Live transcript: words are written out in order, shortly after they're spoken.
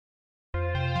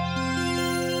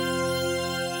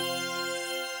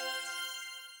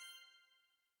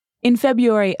In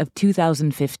February of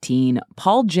 2015,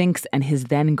 Paul Jinks and his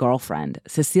then-girlfriend,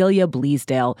 Cecilia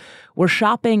Bleasdale, were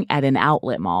shopping at an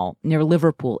outlet mall near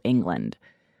Liverpool, England.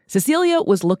 Cecilia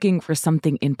was looking for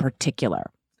something in particular,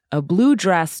 a blue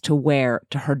dress to wear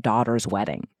to her daughter's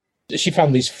wedding. She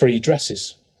found these 3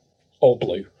 dresses, all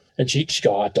blue. And she goes,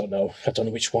 I don't know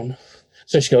which one.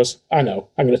 So she goes, I know,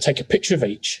 I'm going to take a picture of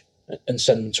each and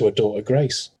send them to her daughter,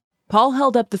 Grace. Paul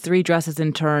held up the 3 dresses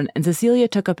in turn, and Cecilia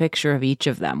took a picture of each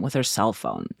of them with her cell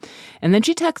phone. And then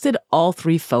she texted all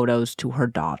 3 photos to her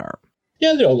daughter.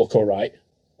 Yeah, they all look all right.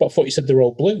 But I thought you said they're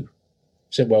all blue.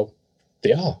 I said, well,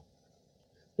 they are.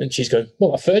 And she's going,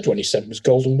 well, that 3rd one you sent was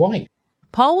gold and white.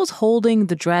 Paul was holding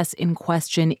the dress in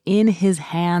question in his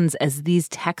hands as these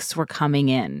texts were coming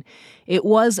in. It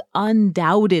was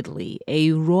undoubtedly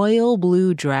a royal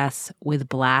blue dress with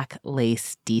black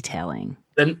lace detailing.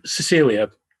 Then Cecilia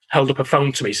held up her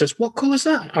phone to me, says, what colour's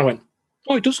that? I went,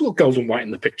 oh, it does look gold and white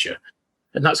in the picture.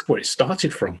 And that's where it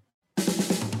started from.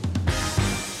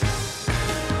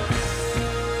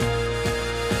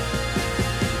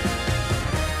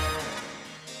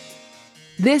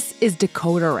 This is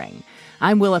Decoder Ring.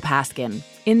 I'm Willa Paskin.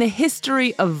 In the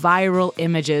history of viral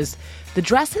images, the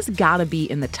dress has got to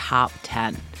be in the top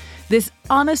 10. This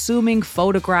unassuming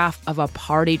photograph of a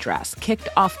party dress kicked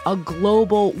off a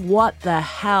global what the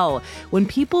hell when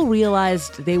people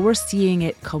realized they were seeing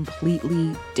it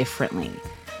completely differently.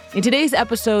 In today's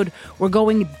episode, we're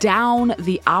going down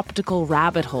the optical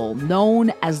rabbit hole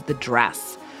known as the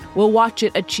dress. We'll watch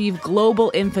it achieve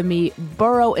global infamy,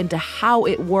 burrow into how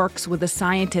it works with a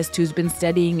scientist who's been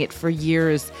studying it for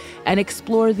years, and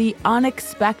explore the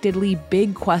unexpectedly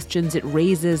big questions it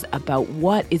raises about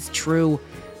what is true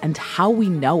and how we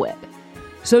know it.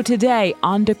 So today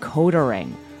on Decoder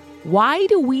Ring, why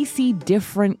do we see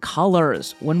different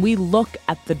colors when we look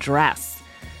at the dress?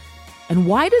 And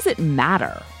why does it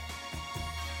matter?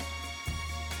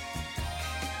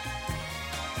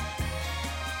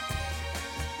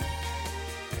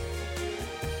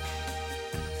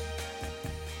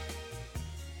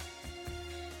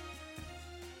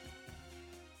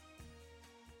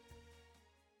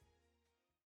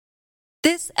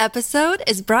 This episode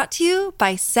is brought to you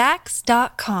by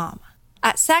Saks.com.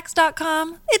 At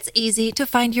Saks.com, it's easy to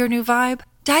find your new vibe.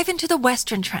 Dive into the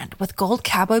Western trend with gold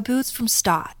cowboy boots from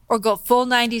Staud, or go full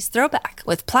 90s throwback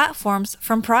with platforms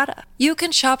from Prada. You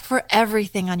can shop for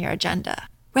everything on your agenda,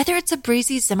 whether it's a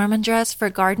breezy Zimmermann dress for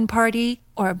a garden party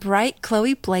or a bright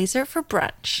Chloe blazer for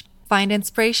brunch. Find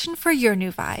inspiration for your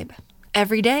new vibe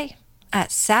every day at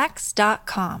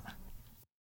Saks.com.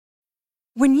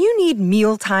 When you need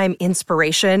mealtime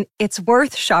inspiration, it's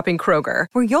worth shopping Kroger,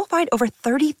 where you'll find over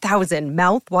 30,000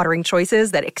 mouth-watering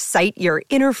choices that excite your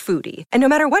inner foodie. And no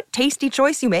matter what tasty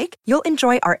choice you make, you'll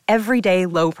enjoy our everyday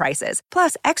low prices,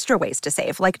 plus extra ways to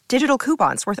save, like digital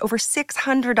coupons worth over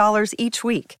 $600 each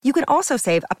week. You can also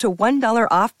save up to $1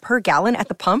 off per gallon at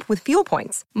the pump with fuel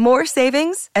points. More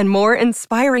savings and more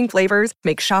inspiring flavors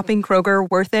make shopping Kroger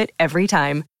worth it every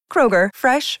time. Kroger,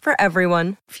 fresh for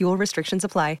everyone. Fuel restrictions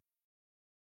apply.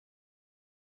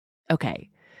 Okay,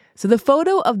 so the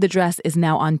photo of the dress is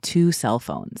now on 2 cell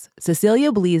phones,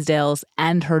 Cecilia Bleasdale's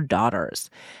and her daughter's.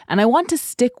 And I want to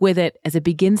stick with it as it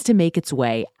begins to make its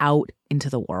way out into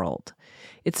the world.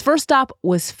 Its first stop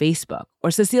was Facebook,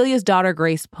 where Cecilia's daughter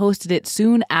Grace posted it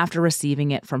soon after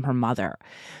receiving it from her mother.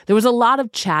 There was a lot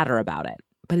of chatter about it,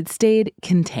 but it stayed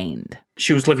contained.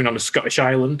 She was living on a Scottish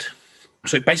island,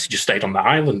 so it basically just stayed on that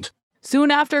island.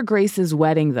 Soon after Grace's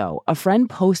wedding, though, a friend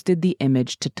posted the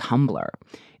image to Tumblr.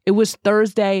 It was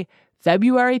Thursday,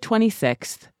 February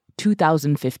 26th,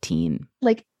 2015.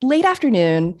 Like late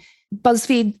afternoon,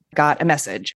 BuzzFeed got a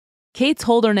message. Kate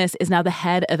Holderness is now the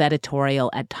head of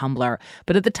editorial at Tumblr,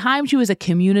 but at the time she was a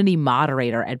community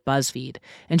moderator at BuzzFeed,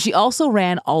 and she also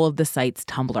ran all of the site's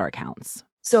Tumblr accounts.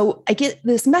 So I get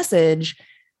this message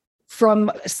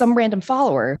from some random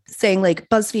follower saying, like,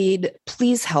 BuzzFeed,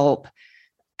 please help.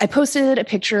 I posted a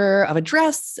picture of a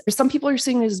dress. Some people are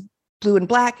seeing it as blue and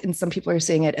black, and some people are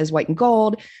seeing it as white and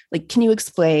gold. Like, can you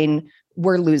explain?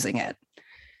 We're losing it.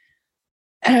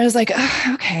 And I was like,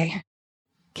 oh, okay.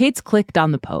 Kate's clicked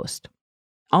on the post.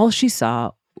 All she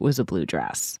saw was a blue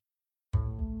dress.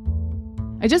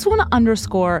 I just want to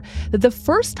underscore that the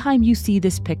first time you see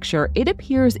this picture, it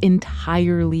appears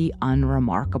entirely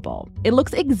unremarkable. It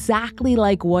looks exactly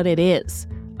like what it is,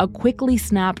 a quickly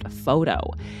snapped photo.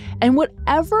 And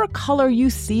whatever color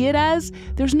you see it as,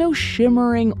 there's no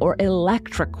shimmering or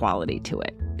electric quality to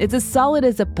it. It's as solid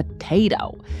as a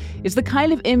potato. It's the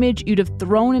kind of image you'd have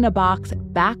thrown in a box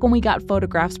back when we got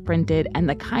photographs printed, and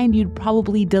the kind you'd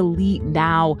probably delete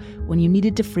now when you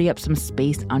needed to free up some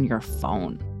space on your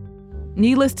phone.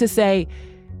 Needless to say,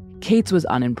 Kate's was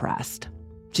unimpressed.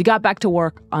 She got back to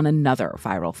work on another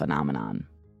viral phenomenon.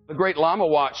 The Great Llama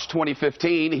Watch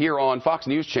 2015 here on Fox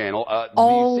News Channel.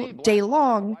 All day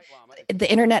long,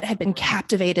 the internet had been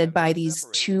captivated by these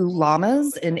two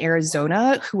llamas in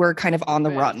Arizona who were kind of on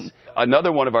the run.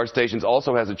 Another one of our stations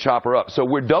also has a chopper up. So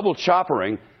we're double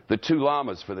choppering the two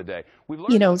llamas for the day.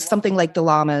 Something like the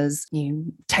llamas, you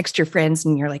text your friends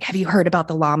and you're like, have you heard about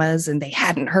the llamas? And they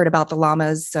hadn't heard about the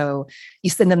llamas. So you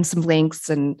send them some links.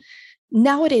 And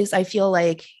nowadays, I feel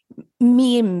like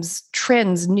memes,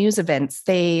 trends, news events,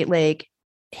 they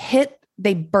hit,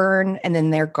 they burn, and then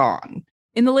they're gone.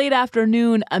 In the late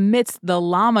afternoon, amidst the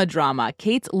llama drama,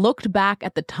 Kate looked back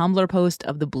at the Tumblr post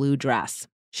of the blue dress.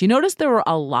 She noticed there were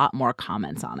a lot more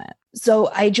comments on it. So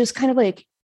I just kind of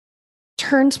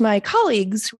turned to my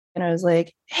colleagues and I was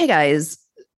like, hey guys,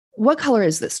 what color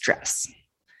is this dress?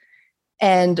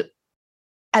 And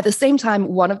at the same time,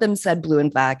 one of them said blue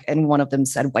and black and one of them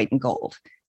said white and gold.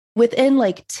 Within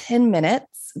 10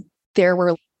 minutes, there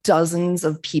were dozens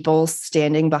of people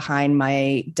standing behind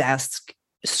my desk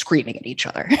screaming at each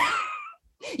other.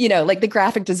 The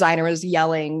graphic designer was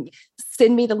yelling,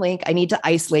 send me the link. I need to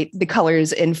isolate the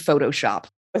colors in Photoshop.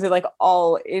 Was it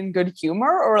all in good humor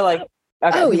or okay,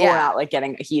 people were not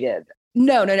getting heated?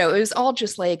 No. It was all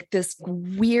just this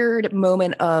weird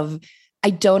moment of, I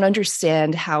don't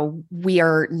understand how we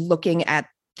are looking at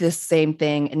this same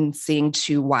thing and seeing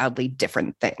two wildly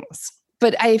different things.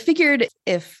 But I figured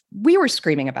if we were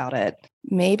screaming about it,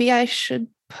 maybe I should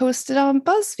post it on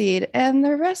BuzzFeed and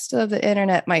the rest of the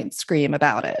internet might scream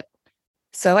about it.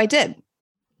 So I did.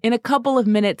 In a couple of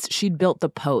minutes, she'd built the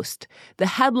post. The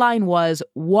headline was,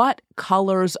 "What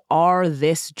colors are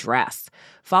this dress?"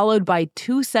 followed by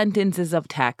 2 sentences of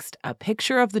text, a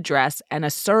picture of the dress, and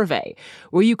a survey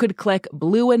where you could click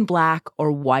blue and black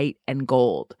or white and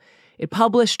gold. It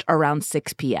published around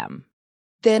 6 p.m.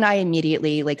 Then I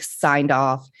immediately signed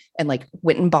off and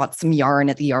went and bought some yarn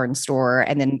at the yarn store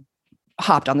and then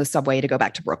hopped on the subway to go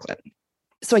back to Brooklyn.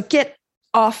 So I get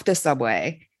off the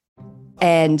subway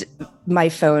and my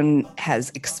phone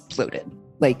has exploded.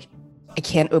 I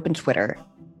can't open Twitter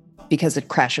because it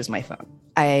crashes my phone.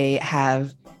 I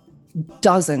have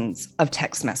dozens of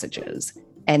text messages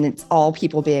and it's all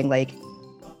people being like,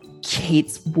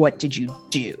 Kate, what did you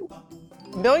do?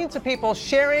 Millions of people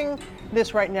sharing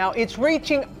this right now. It's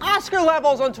reaching Oscar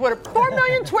levels on Twitter. 4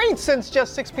 million tweets since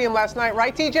just 6 p.m. last night,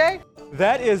 right, TJ?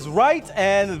 That is right,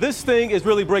 and this thing is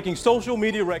really breaking social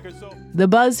media records. The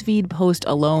BuzzFeed post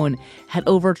alone had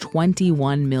over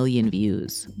 21 million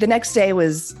views. The next day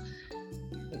was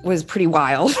pretty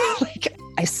wild.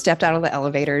 I stepped out of the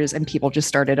elevators and people just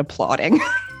started applauding.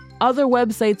 Other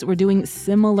websites were doing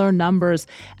similar numbers,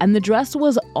 and the dress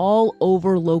was all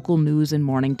over local news and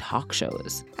morning talk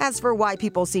shows. As for why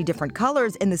people see different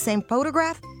colors in the same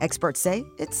photograph, experts say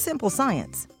it's simple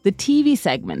science. The TV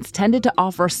segments tended to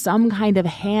offer some kind of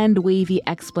hand-wavy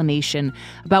explanation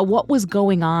about what was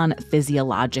going on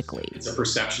physiologically. It's a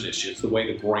perception issue. It's the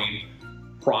way the brain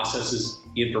processes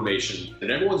information,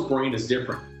 and everyone's brain is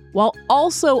different. While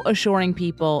also assuring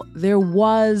people there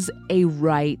was a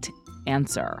right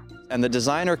answer. And the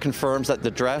designer confirms that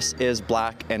the dress is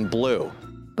black and blue.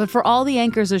 But for all the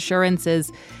anchor's assurances,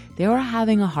 they were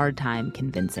having a hard time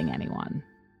convincing anyone.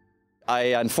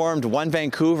 I informed one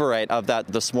Vancouverite of that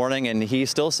this morning, and he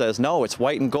still says, no, it's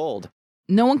white and gold.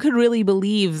 No one could really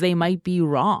believe they might be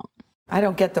wrong. I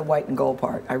don't get the white and gold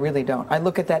part. I really don't. I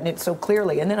look at that and it's so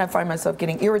clearly, and then I find myself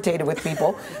getting irritated with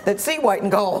people that see white and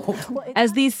gold.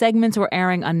 As these segments were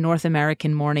airing on North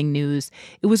American morning news,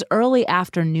 it was early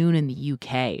afternoon in the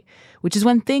UK, which is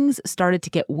when things started to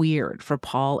get weird for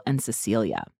Paul and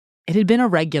Cecilia. It had been a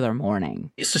regular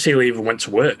morning. Cecilia even went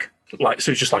to work. So it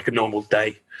was just a normal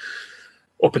day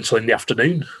up until in the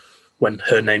afternoon when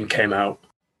her name came out.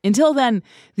 Until then,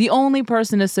 the only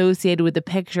person associated with the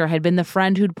picture had been the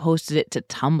friend who'd posted it to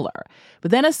Tumblr. But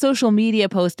then a social media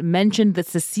post mentioned that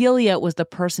Cecilia was the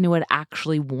person who had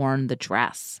actually worn the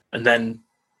dress. And then,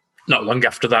 not long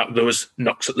after that, there was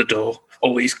knocks at the door,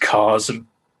 all these cars and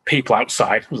people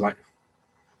outside. I was like,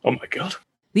 oh my God.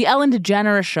 The Ellen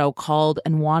DeGeneres show called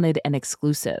and wanted an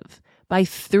exclusive. By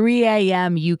 3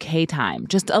 a.m. UK time,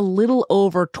 just a little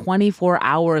over 24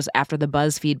 hours after the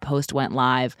BuzzFeed post went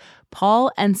live,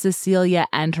 Paul and Cecilia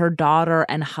and her daughter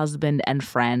and husband and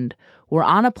friend were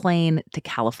on a plane to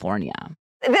California.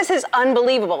 This is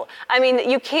unbelievable. I mean,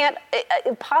 you can't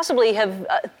possibly have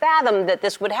fathomed that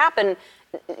this would happen.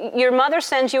 Your mother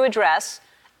sends you a dress,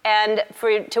 and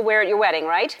to wear at your wedding,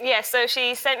 right? Yeah, so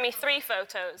she sent me 3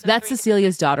 photos. That's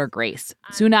Cecilia's daughter, Grace.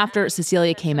 Soon after,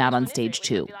 Cecilia came out on stage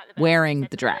too, wearing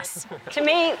the dress. To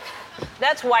me,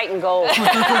 that's white and gold.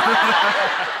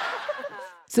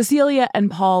 Cecilia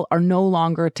and Paul are no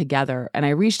longer together, and I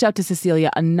reached out to Cecilia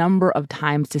a number of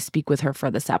times to speak with her for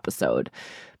this episode,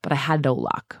 but I had no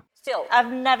luck. Still,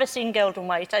 I've never seen gold and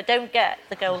white. I don't get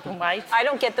the gold and white. I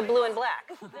don't get the blue and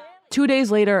black. 2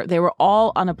 days later, they were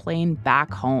all on a plane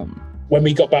back home. When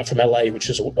we got back from LA, which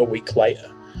was a week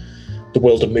later, the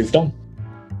world had moved on.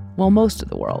 Well, most of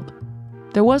the world.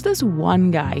 There was this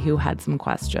one guy who had some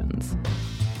questions.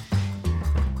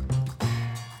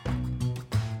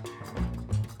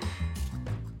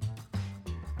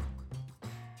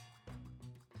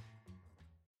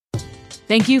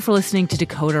 Thank you for listening to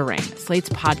Decoder Ring, Slate's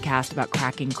podcast about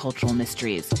cracking cultural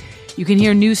mysteries. You can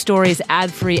hear new stories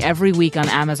ad-free every week on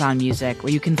Amazon Music,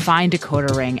 where you can find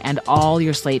Decoder Ring and all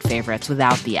your Slate favorites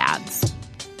without the ads.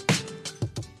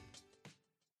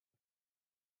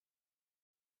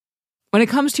 When it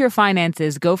comes to your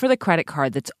finances, go for the credit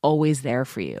card that's always there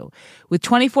for you. With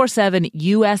 24/7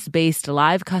 U.S.-based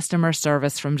live customer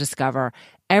service from Discover,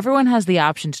 everyone has the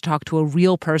option to talk to a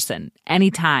real person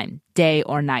anytime, day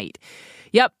or night.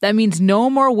 Yep, that means no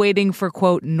more waiting for,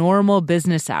 quote, normal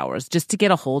business hours just to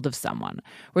get a hold of someone.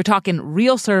 We're talking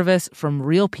real service from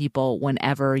real people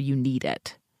whenever you need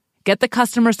it. Get the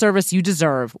customer service you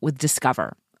deserve with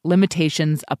Discover.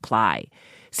 Limitations apply.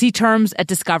 See terms at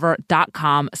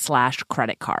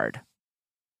discover.com/creditcard.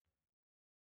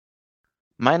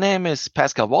 My name is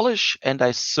Pascal Wallisch, and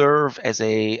I serve as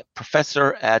a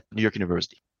professor at New York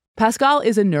University. Pascal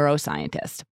is a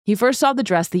neuroscientist. He first saw the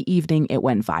dress the evening it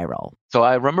went viral. So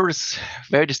I remember this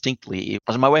very distinctly. I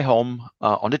was on my way home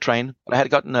on the train. I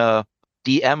had gotten a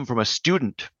DM from a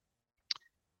student,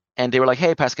 and they were like,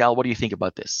 "Hey, Pascal, what do you think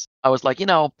about this?" I was like,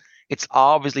 it's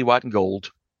obviously white and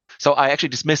gold. So I actually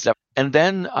dismissed it. And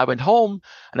then I went home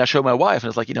and I showed my wife, and I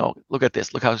was like, look at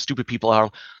this. Look how stupid people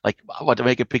are. Like, I want to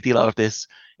make a big deal out of this.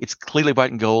 It's clearly white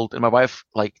and gold. And my wife,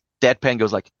 like, deadpan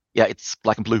goes like, yeah, it's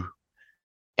black and blue.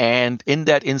 And in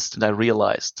that instant, I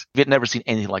realized we had never seen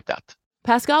anything like that.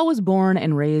 Pascal was born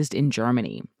and raised in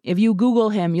Germany. If you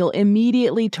Google him, you'll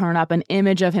immediately turn up an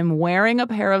image of him wearing a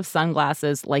pair of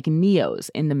sunglasses like Neo's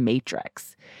in The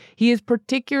Matrix. He is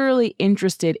particularly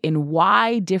interested in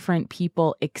why different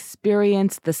people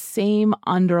experience the same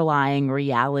underlying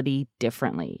reality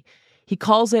differently. He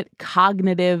calls it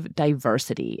cognitive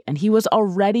diversity, and he was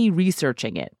already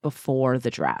researching it before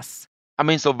the dress. I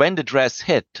mean, so when the dress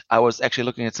hit, I was actually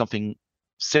looking at something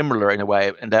similar in a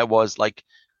way, and that was like,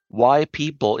 why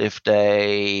people, if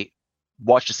they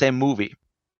watch the same movie,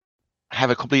 have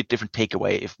a completely different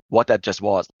takeaway if what that just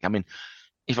was. I mean,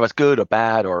 if it was good or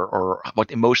bad or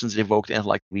what emotions it evoked. And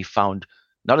like, we found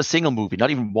not a single movie,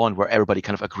 not even one where everybody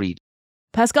kind of agreed.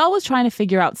 Pascal was trying to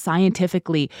figure out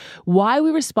scientifically why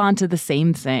we respond to the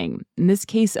same thing, in this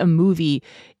case, a movie,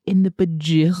 in the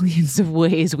bajillions of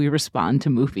ways we respond to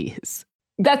movies.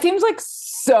 That seems like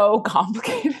so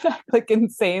complicated, like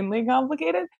insanely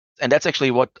complicated. And that's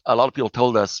actually what a lot of people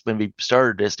told us when we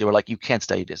started this. They were like, you can't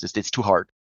study this. It's too hard.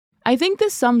 I think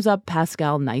this sums up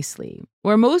Pascal nicely.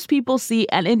 Where most people see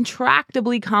an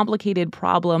intractably complicated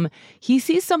problem, he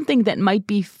sees something that might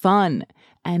be fun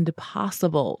and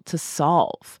possible to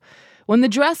solve. When the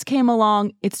dress came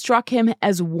along, it struck him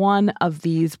as one of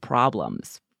these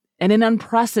problems, and an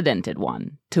unprecedented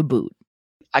one to boot.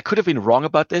 I could have been wrong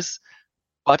about this,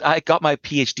 but I got my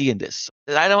PhD in this.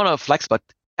 I don't want to flex, but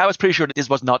I was pretty sure that this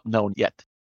was not known yet.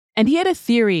 And he had a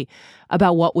theory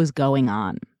about what was going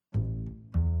on.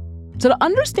 So to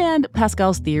understand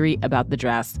Pascal's theory about the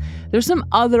dress, there's some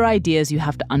other ideas you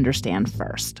have to understand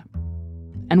first.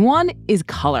 And one is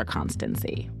color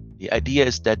constancy. The idea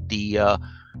is that the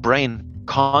brain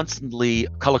constantly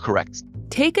color corrects.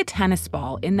 Take a tennis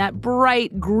ball in that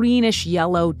bright greenish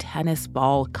yellow tennis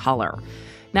ball color.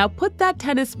 Now put that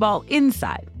tennis ball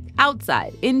inside,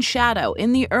 outside, in shadow,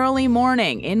 in the early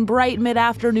morning, in bright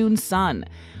mid-afternoon sun.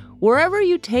 Wherever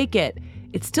you take it,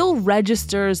 it still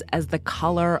registers as the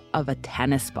color of a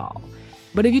tennis ball.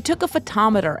 But if you took a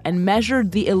photometer and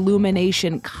measured the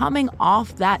illumination coming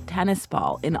off that tennis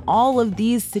ball in all of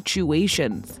these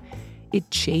situations,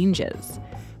 it changes.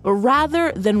 But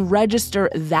rather than register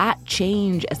that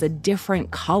change as a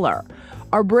different color,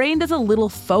 our brain does a little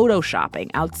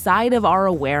photoshopping outside of our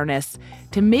awareness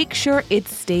to make sure it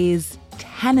stays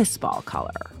tennis ball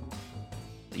color.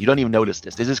 You don't even notice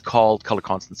this. This is called color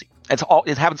constancy.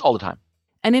 It happens all the time.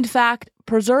 And in fact,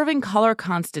 preserving color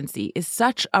constancy is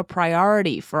such a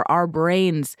priority for our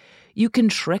brains, you can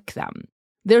trick them.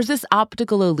 There's this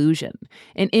optical illusion,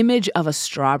 an image of a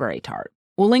strawberry tart.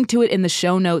 We'll link to it in the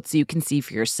show notes so you can see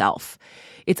for yourself.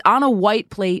 It's on a white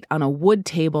plate on a wood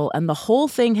table, and the whole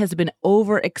thing has been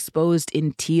overexposed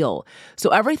in teal, so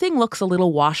everything looks a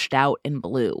little washed out in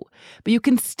blue. But you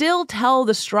can still tell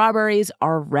the strawberries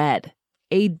are red,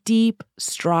 a deep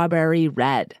strawberry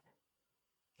red.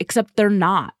 Except they're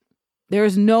not.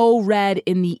 There's no red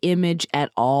in the image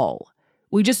at all.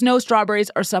 We just know strawberries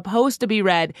are supposed to be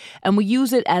red, and we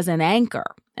use it as an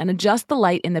anchor and adjust the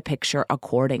light in the picture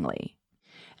accordingly.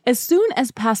 As soon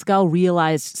as Pascal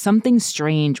realized something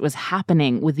strange was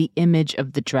happening with the image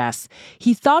of the dress,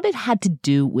 he thought it had to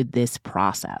do with this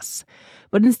process.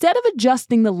 But instead of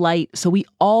adjusting the light so we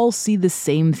all see the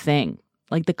same thing,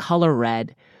 like the color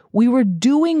red, we were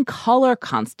doing color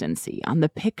constancy on the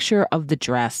picture of the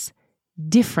dress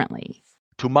differently.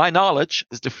 To my knowledge,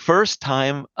 it's the first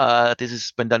time this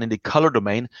has been done in the color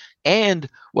domain. And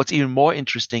what's even more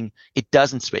interesting, it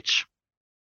doesn't switch.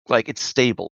 Like, it's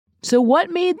stable. So what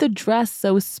made the dress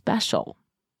so special?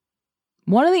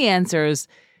 One of the answers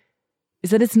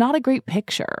is that it's not a great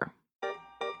picture.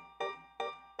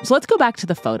 So let's go back to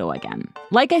the photo again.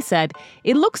 Like I said,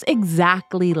 it looks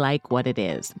exactly like what it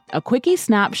is. A quickie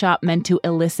snapshot meant to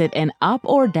elicit an up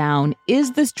or down,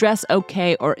 is this dress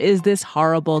okay or is this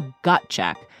horrible gut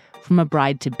check from a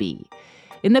bride-to-be.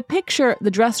 In the picture,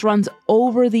 the dress runs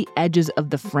over the edges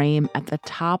of the frame at the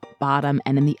top, bottom,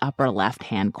 and in the upper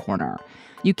left-hand corner.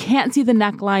 You can't see the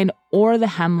neckline or the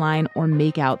hemline or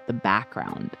make out the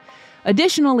background.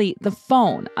 Additionally, the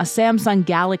phone, a Samsung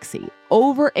Galaxy,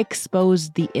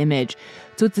 overexposed the image,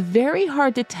 so it's very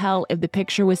hard to tell if the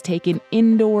picture was taken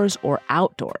indoors or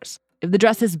outdoors, if the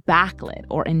dress is backlit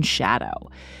or in shadow.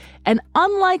 And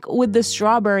unlike with the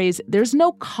strawberries, there's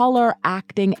no color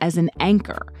acting as an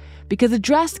anchor, because a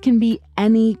dress can be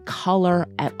any color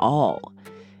at all.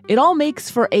 It all makes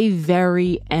for a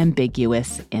very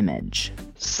ambiguous image.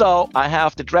 So I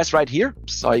have the dress right here,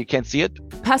 so you can't see it.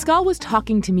 Pascal was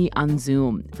talking to me on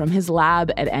Zoom from his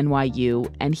lab at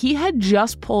NYU, and he had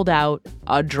just pulled out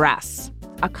a dress,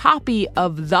 a copy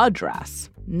of the dress,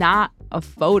 not a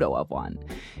photo of one.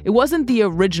 It wasn't the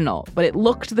original, but it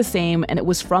looked the same, and it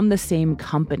was from the same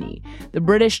company, the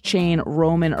British chain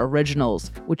Roman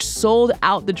Originals, which sold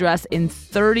out the dress in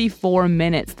 34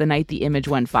 minutes the night the image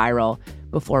went viral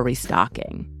before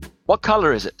restocking. What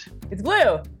color is it? It's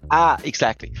blue. Ah,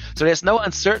 exactly. So there's no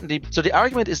uncertainty. So the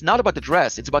argument is not about the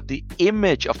dress, it's about the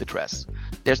image of the dress.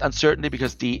 There's uncertainty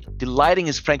because the lighting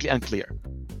is frankly unclear.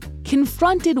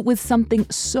 Confronted with something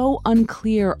so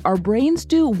unclear, our brains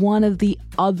do one of the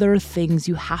other things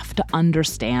you have to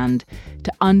understand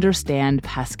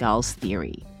Pascal's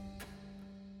theory.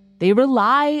 They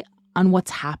rely on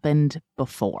what's happened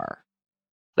before.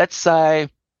 Let's say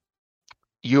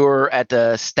you're at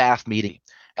a staff meeting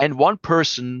and one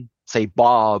person, say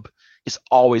Bob, is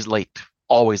always late.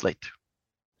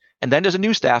 And then there's a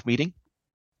new staff meeting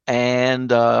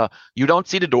and you don't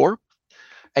see the door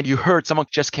and you heard someone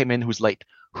just came in who's late.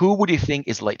 Who would you think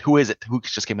is late? Who is it? Who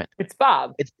just came in? It's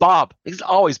Bob. It's Bob. It's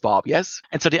always Bob, yes?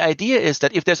 And so the idea is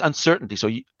that if there's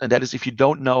uncertainty, and that is if you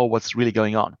don't know what's really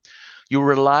going on, you're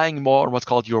relying more on what's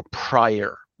called your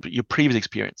previous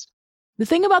experience. The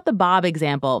thing about the Bob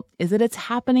example is that it's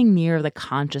happening near the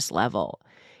conscious level.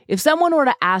 If someone were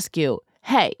to ask you,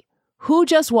 hey, who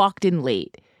just walked in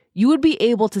late? You would be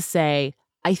able to say,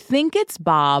 I think it's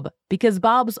Bob because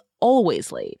Bob's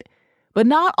always late. But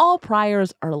not all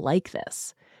priors are like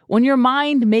this. When your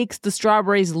mind makes the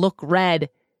strawberries look red,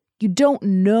 you don't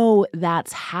know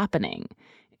that's happening.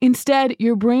 Instead,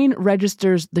 your brain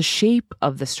registers the shape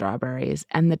of the strawberries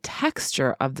and the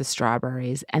texture of the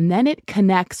strawberries, and then it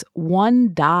connects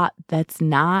one dot that's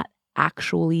not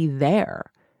actually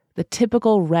there, the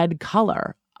typical red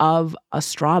color of a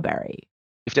strawberry.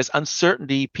 If there's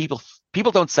uncertainty, people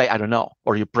don't say, I don't know,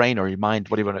 or your brain or your mind,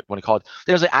 whatever you want to call it.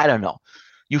 They don't say, I don't know.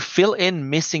 You fill in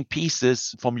missing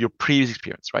pieces from your previous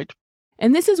experience, right?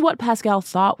 And this is what Pascal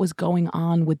thought was going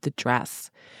on with the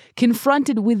dress.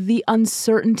 Confronted with the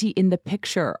uncertainty in the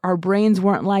picture, our brains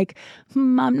weren't like,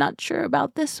 I'm not sure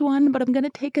about this one, but I'm going to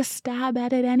take a stab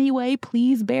at it anyway.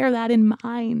 Please bear that in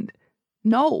mind.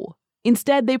 No.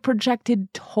 Instead, they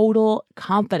projected total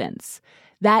confidence.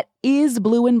 That is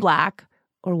blue and black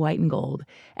or white and gold.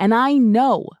 And I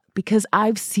know because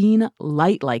I've seen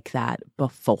light like that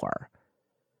before.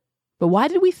 But why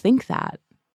did we think that?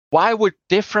 Why would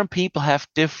different people have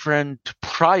different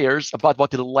priors about what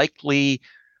the likely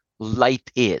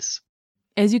light is?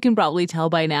 As you can probably tell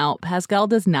by now, Pascal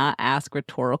does not ask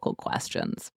rhetorical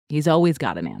questions. He's always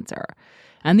got an answer.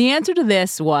 And the answer to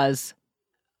this was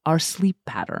our sleep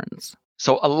patterns.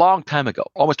 So a long time ago,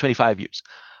 almost 25 years,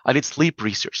 I did sleep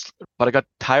research, but I got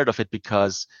tired of it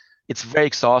because it's very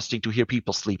exhausting to hear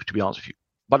people sleep, to be honest with you.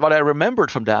 But what I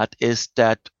remembered from that is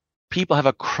that people have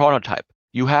a chronotype.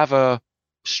 You have a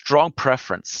strong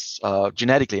preference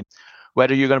genetically,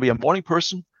 whether you're going to be a morning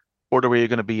person or whether you're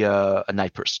going to be a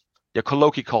night person. They're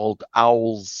colloquially called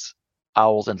owls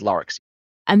and larks.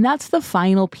 And that's the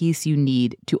final piece you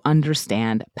need to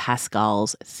understand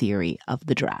Pascal's theory of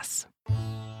the dress.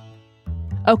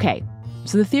 Okay,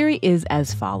 so the theory is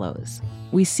as follows.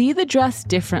 We see the dress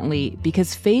differently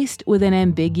because faced with an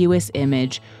ambiguous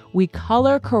image, we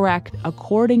color correct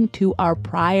according to our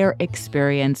prior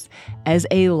experience as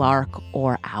a lark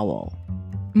or owl.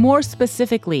 More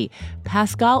specifically,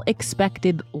 Pascal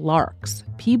expected larks,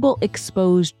 people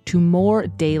exposed to more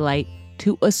daylight,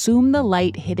 to assume the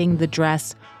light hitting the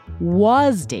dress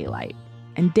was daylight.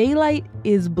 And daylight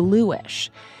is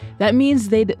bluish. That means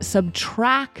they'd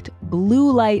subtract blue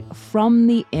light from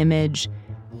the image,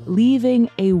 leaving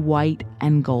a white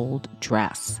and gold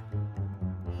dress.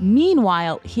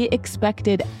 Meanwhile, he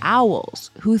expected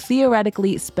owls, who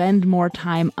theoretically spend more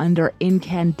time under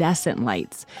incandescent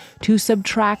lights, to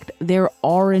subtract their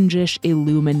orangish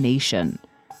illumination,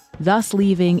 thus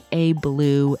leaving a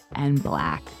blue and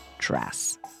black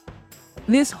dress.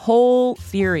 This whole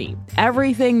theory,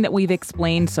 everything that we've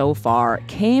explained so far,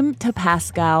 came to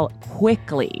Pascal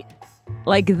quickly,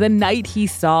 like the night he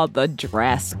saw the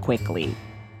dress quickly.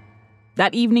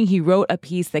 That evening, he wrote a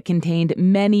piece that contained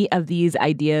many of these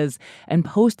ideas and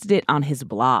posted it on his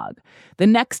blog. The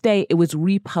next day, it was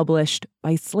republished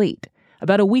by Slate.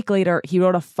 About a week later, he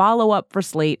wrote a follow-up for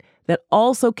Slate that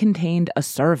also contained a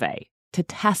survey to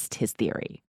test his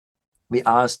theory. We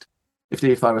asked if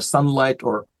they are sunlight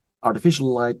or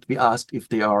artificial light. We asked if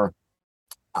they are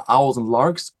owls and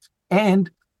larks. And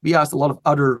we asked a lot of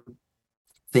other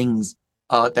things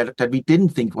that we didn't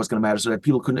think was going to matter, so that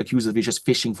people couldn't accuse us of just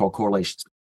fishing for correlations.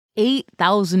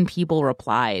 8,000 people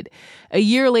replied. A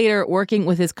year later, working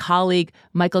with his colleague,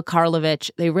 Michael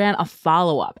Karlovich, they ran a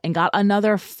follow-up and got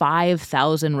another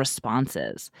 5,000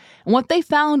 responses. And what they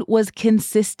found was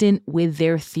consistent with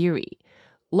their theory.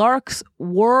 Larks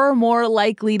were more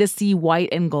likely to see white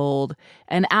and gold,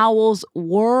 and owls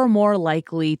were more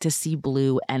likely to see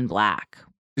blue and black.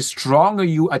 The stronger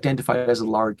you identify as a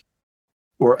lark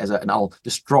or as an owl,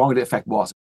 the stronger the effect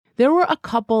was. There were a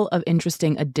couple of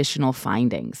interesting additional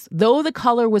findings. Though the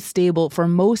color was stable for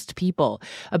most people,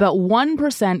 about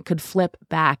 1% could flip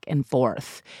back and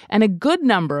forth. And a good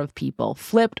number of people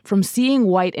flipped from seeing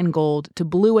white and gold to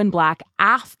blue and black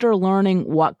after learning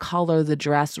what color the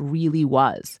dress really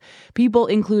was. People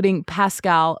including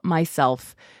Pascal,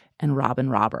 myself, and Robin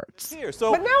Roberts.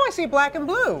 But now I see black and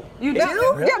blue. You do?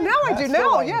 Really? Yeah, now I do.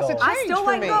 Now, yes, it changed I still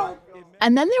like for me. gold.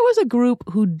 And then there was a group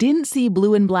who didn't see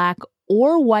blue and black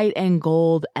or white and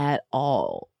gold at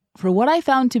all, for what I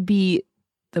found to be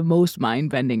the most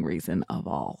mind-bending reason of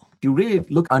all. If you really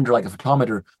look under like a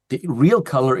photometer, the real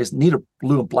color is neither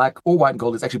blue and black or white and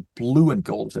gold. It's actually blue and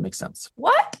gold, if that makes sense.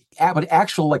 What? But the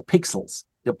actual like pixels,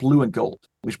 they're blue and gold,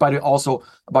 which by the way also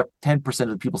about 10% of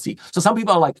the people see. So some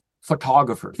people are like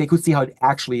photographers. They could see how it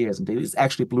actually is, and it's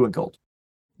actually blue and gold.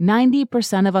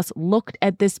 90% of us looked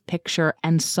at this picture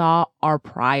and saw our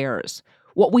priors.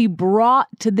 What we brought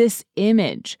to this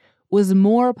image was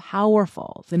more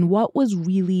powerful than what was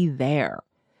really there.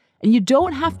 And you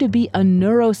don't have to be a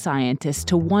neuroscientist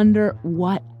to wonder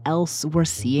what else we're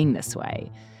seeing this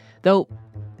way. Though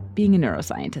being a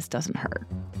neuroscientist doesn't hurt.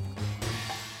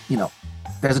 You know,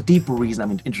 there's a deeper reason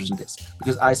I'm interested in this,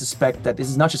 because I suspect that this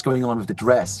is not just going on with the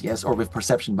dress, yes, or with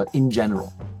perception, but in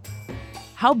general.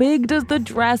 How big does the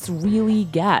dress really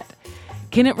get?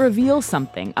 Can it reveal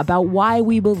something about why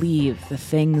we believe the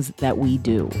things that we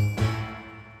do?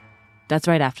 That's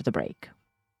right after the break.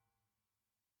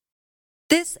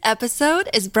 This episode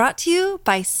is brought to you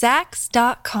by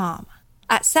Saks.com.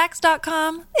 At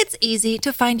Saks.com, it's easy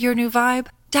to find your new vibe.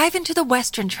 Dive into the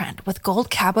Western trend with gold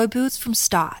cowboy boots from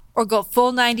Stott, or go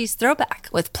full 90s throwback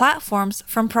with platforms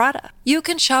from Prada. You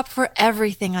can shop for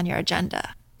everything on your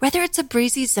agenda, whether it's a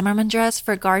breezy Zimmermann dress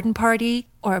for a garden party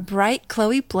or a bright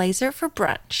Chloe blazer for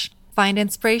brunch. Find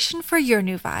inspiration for your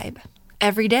new vibe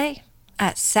every day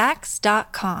at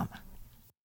Saks.com.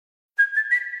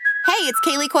 Hey, it's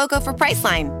Kaylee Cuoco for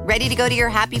Priceline. Ready to go to your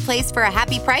happy place for a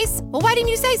happy price? Well, why didn't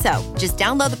you say so? Just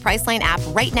download the Priceline app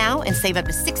right now and save up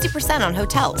to 60% on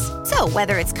hotels. So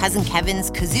whether it's Cousin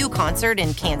Kevin's Kazoo Concert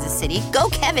in Kansas City, go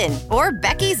Kevin, or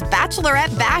Becky's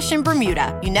Bachelorette Bash in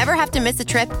Bermuda, you never have to miss a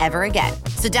trip ever again.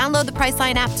 So download the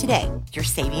Priceline app today. Your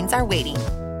savings are waiting.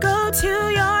 Go to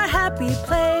your happy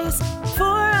place for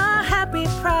a happy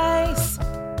price.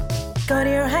 go to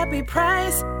your happy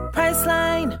price,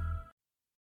 Priceline.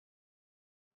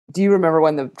 Do you remember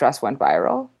when the dress went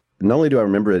viral? Not only do I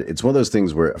remember it, it's one of those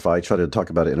things where if I try to talk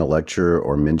about it in a lecture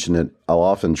or mention it, I'll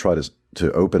often try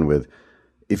to open with,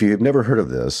 if you've never heard of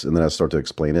this, and then I start to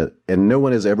explain it, and no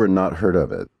one has ever not heard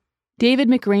of it. David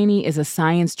McRaney is a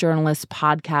science journalist,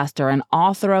 podcaster, and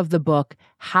author of the book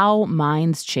How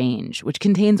Minds Change, which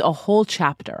contains a whole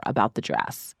chapter about the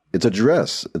dress. It's a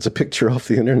dress. It's a picture off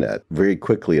the internet. Very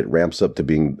quickly, it ramps up to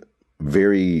being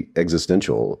very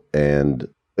existential, and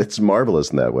it's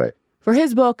marvelous in that way. For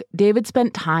his book, David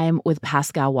spent time with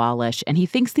Pascal Wallisch, and he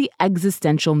thinks the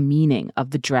existential meaning of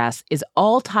the dress is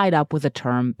all tied up with a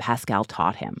term Pascal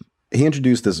taught him. He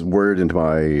introduced this word into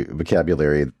my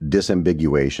vocabulary,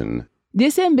 disambiguation.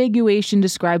 Disambiguation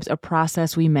describes a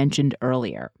process we mentioned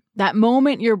earlier. That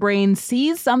moment your brain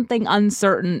sees something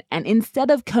uncertain, and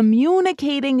instead of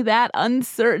communicating that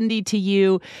uncertainty to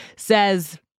you,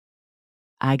 says,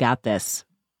 I got this,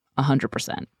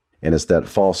 100%. And it's that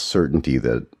false certainty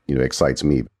that, excites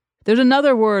me. There's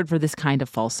another word for this kind of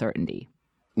false certainty.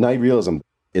 Naive realism.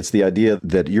 It's the idea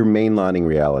that you're mainlining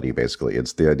reality, basically.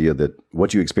 It's the idea that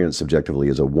what you experience subjectively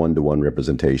is a one-to-one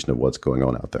representation of what's going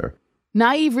on out there.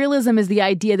 Naive realism is the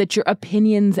idea that your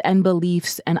opinions and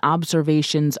beliefs and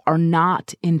observations are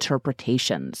not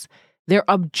interpretations. They're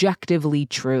objectively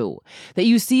true. That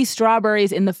you see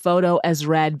strawberries in the photo as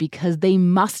red because they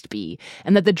must be,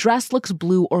 and that the dress looks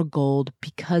blue or gold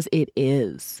because it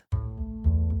is.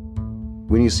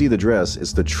 When you see the dress,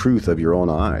 it's the truth of your own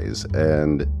eyes,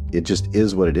 and it just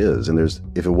is what it is. And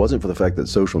if it wasn't for the fact that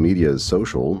social media is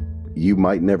social, you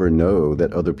might never know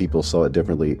that other people saw it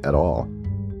differently at all.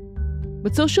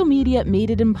 But social media made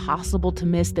it impossible to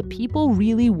miss that people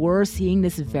really were seeing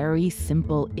this very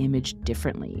simple image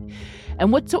differently.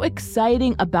 And what's so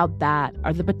exciting about that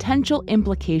are the potential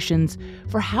implications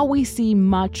for how we see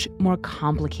much more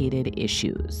complicated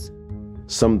issues.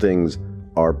 Some things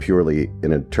are purely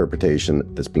an interpretation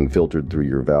that's being filtered through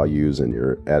your values and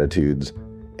your attitudes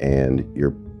and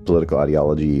your political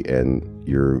ideology and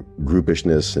your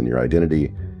groupishness and your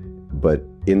identity. But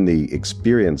in the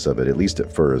experience of it, at least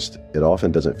at first, it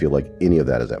often doesn't feel like any of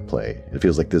that is at play. It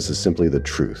feels like this is simply the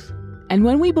truth. And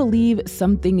when we believe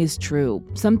something is true,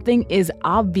 something is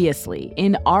obviously,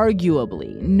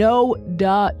 inarguably,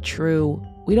 true,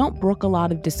 we don't brook a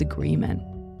lot of disagreement.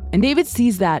 And David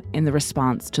sees that in the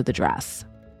response to the dress.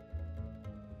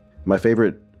 My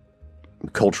favorite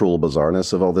cultural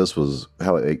bizarreness of all this was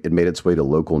how it made its way to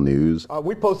local news.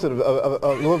 We posted a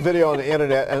little video on the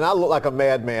internet, and I look like a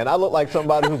madman. I look like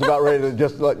somebody who's about ready to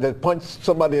just to punch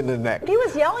somebody in the neck. He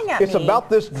was yelling at me. It's about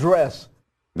this dress.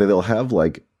 They'll have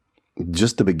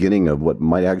just the beginning of what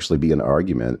might actually be an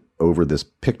argument over this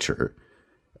picture.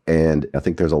 And I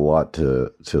think there's a lot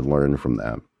to learn from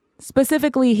that.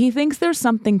 Specifically, he thinks there's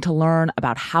something to learn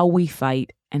about how we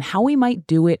fight and how we might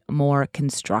do it more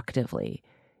constructively.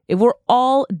 If we're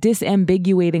all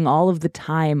disambiguating all of the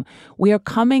time, we are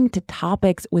coming to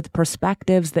topics with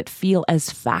perspectives that feel as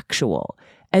factual,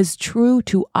 as true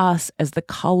to us as the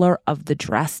color of the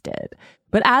dress did.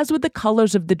 But as with the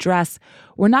colors of the dress,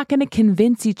 we're not going to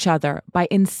convince each other by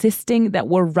insisting that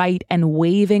we're right and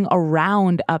waving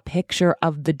around a picture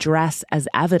of the dress as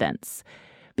evidence,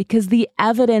 because the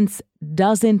evidence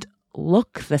doesn't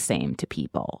look the same to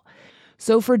people.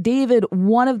 So for David,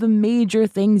 one of the major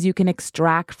things you can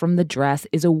extract from the dress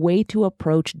is a way to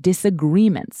approach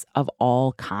disagreements of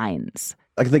all kinds.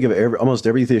 I can think of almost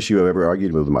every issue I've ever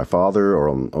argued with my father or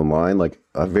online.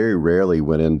 I very rarely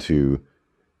went into,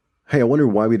 hey, I wonder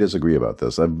why we disagree about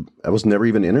this. I was never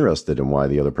even interested in why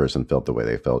the other person felt the way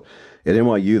they felt. At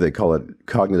NYU, they call it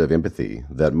cognitive empathy,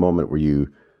 that moment where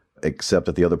you accept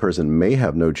that the other person may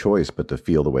have no choice but to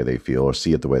feel the way they feel or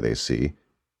see it the way they see.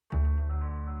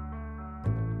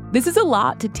 This is a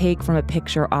lot to take from a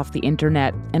picture off the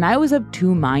internet, and I was of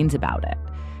two minds about it.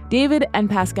 David and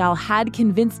Pascal had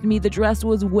convinced me the dress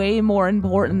was way more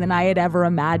important than I had ever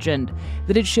imagined,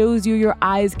 that it shows you your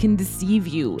eyes can deceive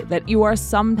you, that you are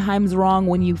sometimes wrong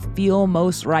when you feel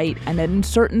most right, and that in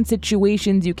certain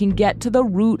situations you can get to the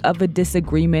root of a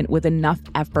disagreement with enough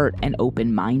effort and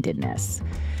open-mindedness.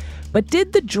 But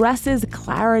did the dress's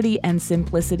clarity and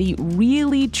simplicity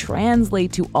really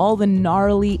translate to all the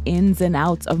gnarly ins and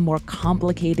outs of more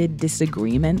complicated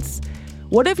disagreements?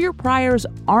 What if your priors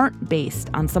aren't based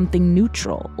on something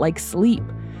neutral, like sleep,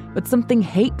 but something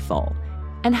hateful?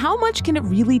 And how much can it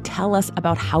really tell us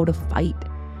about how to fight?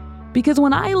 Because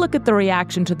when I look at the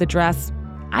reaction to the dress,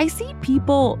 I see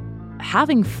people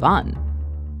having fun.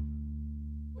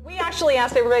 We actually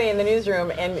asked everybody in the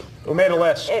newsroom, and we made a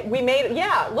list.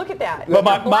 Look at that. But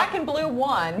the black and blue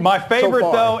won. My favorite,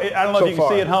 though, I don't know if you can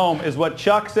see at home, is what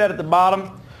Chuck said at the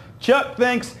bottom. Chuck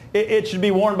thinks it should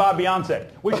be worn by Beyonce,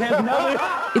 which has nothing.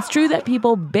 It's true that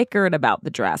people bickered about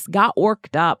the dress, got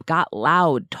worked up, got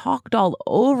loud, talked all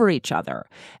over each other.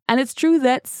 And it's true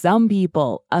that some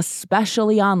people,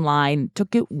 especially online,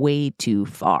 took it way too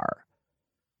far.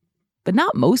 But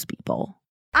not most people.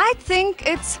 I think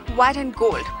it's white and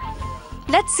gold.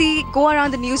 Let's go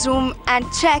around the newsroom and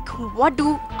check what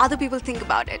do other people think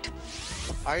about it.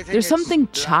 There's something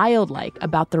childlike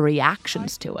about the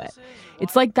reactions to it.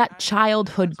 It's like that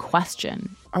childhood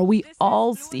question. Are we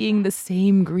all seeing the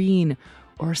same green,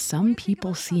 or some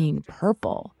people seeing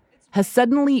purple? Has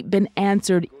suddenly been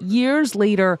answered years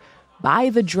later by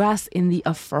the dress in the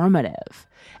affirmative.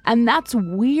 And that's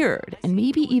weird and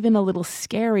maybe even a little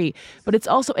scary, but it's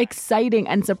also exciting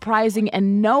and surprising,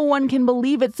 and no one can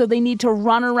believe it, so they need to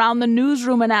run around the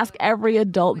newsroom and ask every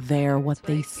adult there what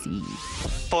they see.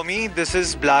 For me, this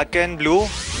is black and blue.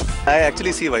 I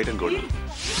actually see white and gold.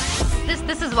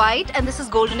 This is white and this is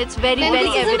golden. It's very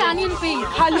evident. This is an onion pink.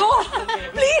 Hello?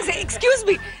 Please, excuse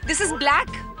me. This is black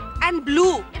and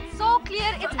blue. It's so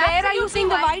clear. It's where are you seeing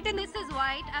the white and this is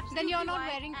white? Then you're not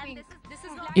wearing pink. This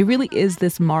is black. It really is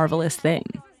this marvelous thing.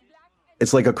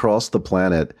 It's like across the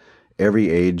planet, every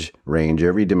age range,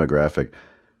 every demographic,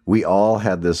 we all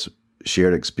had this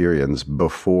shared experience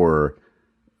before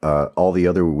all the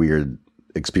other weird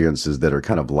experiences that are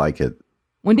kind of like it.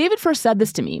 When David first said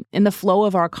this to me, in the flow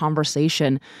of our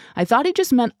conversation, I thought he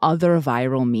just meant other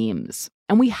viral memes.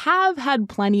 And we have had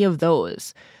plenty of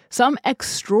those, some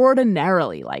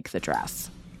extraordinarily like the dress.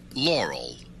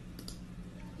 Laurel.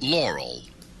 Laurel.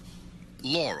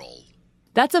 Laurel.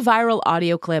 That's a viral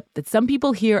audio clip that some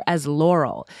people hear as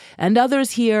Laurel, and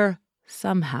others hear,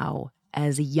 somehow,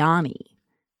 as Yanni.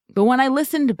 But when I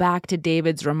listened back to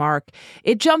David's remark,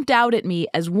 it jumped out at me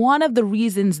as one of the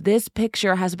reasons this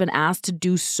picture has been asked to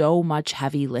do so much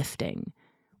heavy lifting.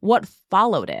 What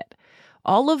followed it?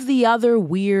 All of the other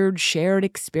weird shared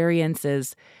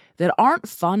experiences that aren't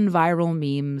fun viral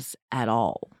memes at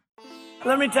all.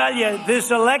 Let me tell you, this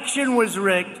election was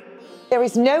rigged. There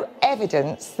is no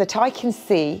evidence that I can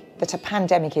see that a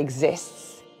pandemic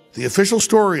exists. The official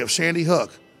story of Sandy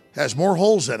Hook has more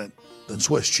holes in it than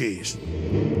Swiss cheese.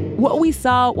 What we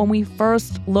saw when we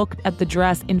first looked at the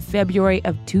dress in February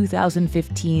of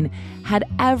 2015 had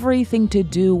everything to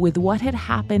do with what had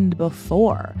happened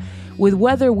before, with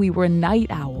whether we were night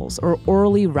owls or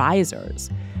early risers.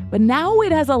 But now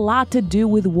it has a lot to do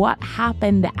with what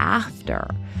happened after,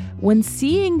 when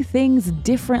seeing things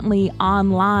differently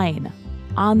online,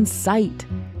 on site,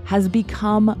 has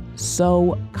become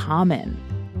so common.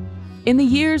 In the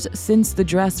years since the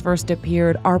dress first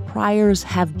appeared, our priors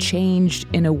have changed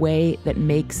in a way that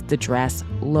makes the dress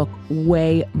look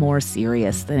way more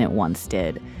serious than it once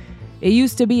did. It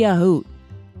used to be a hoot.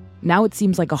 Now it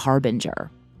seems like a harbinger.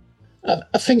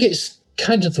 I think it's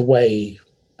kind of the way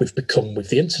we've become with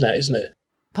the internet, isn't it?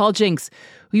 Paul Jinks,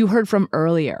 who you heard from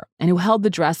earlier, and who held the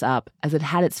dress up as it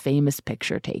had its famous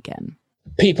picture taken.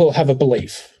 People have a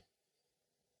belief,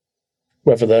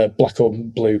 whether they're black or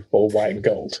blue or white and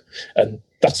gold. And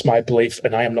that's my belief,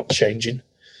 and I am not changing.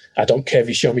 I don't care if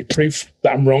you show me proof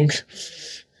that I'm wrong.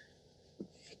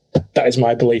 That is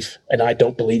my belief, and I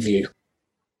don't believe you.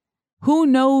 Who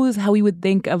knows how we would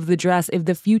think of the dress if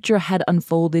the future had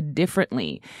unfolded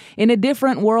differently? In a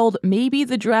different world, maybe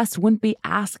the dress wouldn't be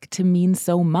asked to mean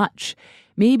so much.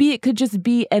 Maybe it could just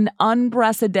be an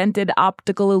unprecedented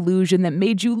optical illusion that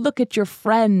made you look at your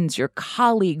friends, your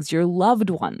colleagues, your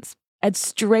loved ones, at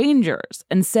strangers,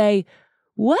 and say,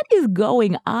 what is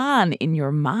going on in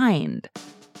your mind?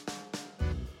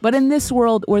 But in this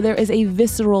world where there is a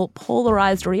visceral,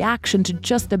 polarized reaction to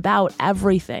just about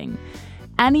everything,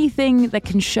 anything that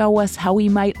can show us how we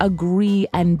might agree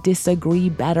and disagree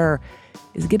better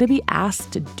is going to be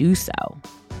asked to do so.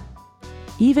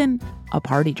 Even a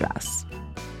party dress.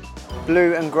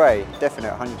 Blue and grey,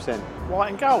 definite, 100%. White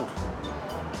and gold.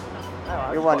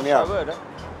 You're winding me up.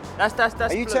 That's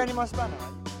Are you blue. turning my spanner?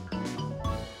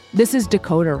 This is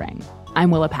Decoder Ring.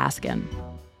 I'm Willa Paskin.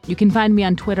 You can find me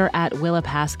on Twitter at Willa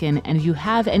Paskin, and if you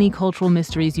have any cultural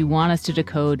mysteries you want us to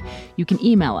decode, you can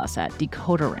email us at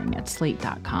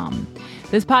decodering@slate.com.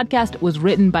 This podcast was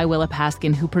written by Willa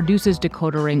Paskin, who produces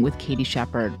Decoder Ring with Katie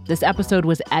Shepherd. This episode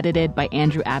was edited by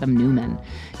Andrew Adam Newman.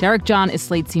 Derek John is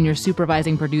Slate's senior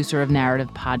supervising producer of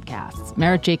narrative podcasts.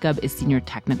 Merritt Jacob is senior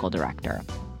technical director.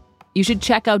 You should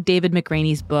check out David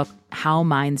McRaney's book, How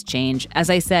Minds Change. As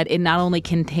I said, it not only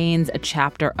contains a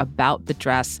chapter about the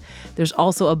dress, there's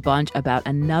also a bunch about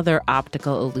another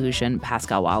optical illusion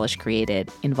Pascal Wallisch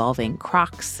created involving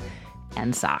Crocs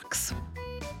and socks.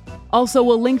 Also,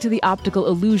 we'll link to the optical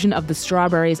illusion of the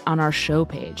strawberries on our show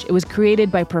page. It was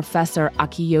created by Professor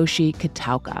Akiyoshi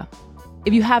Kitaoka.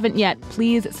 If you haven't yet,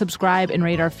 please subscribe and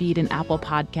rate our feed in Apple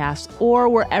Podcasts or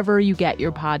wherever you get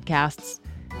your podcasts.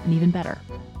 And even better,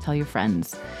 tell your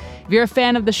friends. If you're a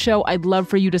fan of the show, I'd love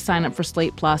for you to sign up for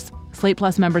Slate Plus. Slate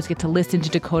Plus members get to listen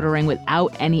to Decoder Ring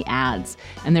without any ads,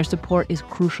 and their support is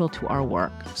crucial to our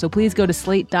work. So please go to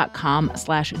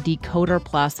slate.com/decoder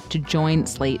plus to join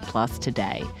Slate Plus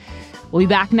today. We'll be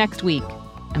back next week,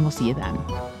 and we'll see you then.